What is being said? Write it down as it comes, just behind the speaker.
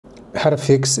how to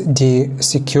fix the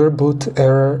secure boot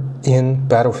error in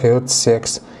Battlefield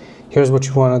 6. Here's what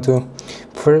you want to do.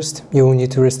 First, you will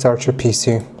need to restart your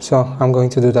PC. So I'm going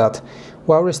to do that.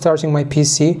 While restarting my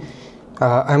PC,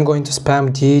 I'm going to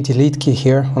spam the delete key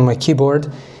here on my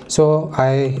keyboard. So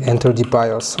I enter the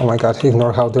BIOS. Oh my god,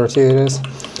 ignore how dirty it is.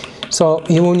 So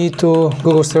you will need to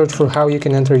Google search for how you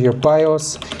can enter your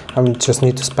BIOS. I just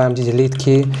need to spam the delete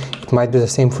key. It might be the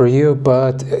same for you,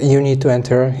 but you need to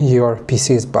enter your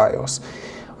PC's BIOS.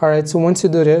 Alright, so once you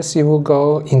do this, you will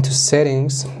go into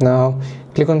settings. Now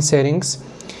click on settings.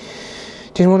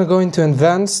 Then you want to go into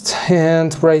advanced,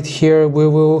 and right here we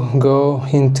will go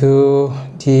into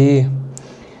the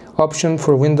option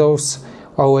for Windows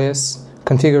OS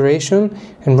configuration,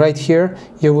 and right here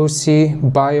you will see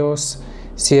BIOS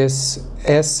CSM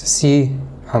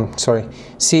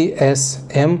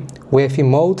UEFI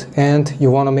mode, and you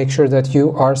want to make sure that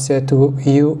you are set to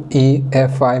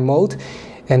UEFI mode.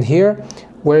 And here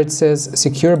where it says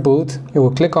secure boot, you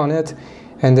will click on it,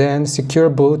 and then secure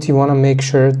boot, you want to make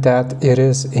sure that it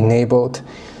is enabled.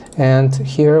 And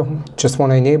here just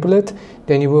want to enable it.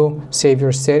 Then you will save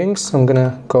your settings. I'm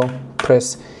gonna go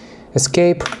press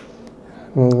escape.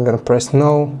 I'm gonna press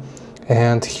no,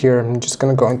 and here I'm just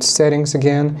gonna go into settings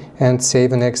again and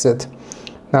save and exit.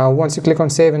 Now once you click on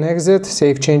save and exit,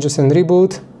 save changes and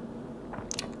reboot,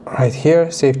 right here,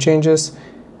 save changes,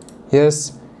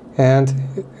 yes, and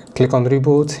click on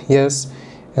reboot, yes.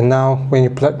 And now when you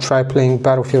try playing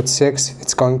Battlefield 6,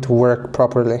 it's going to work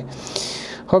properly.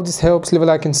 Hope this helps. Leave a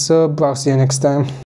like and sub. I'll see you next time.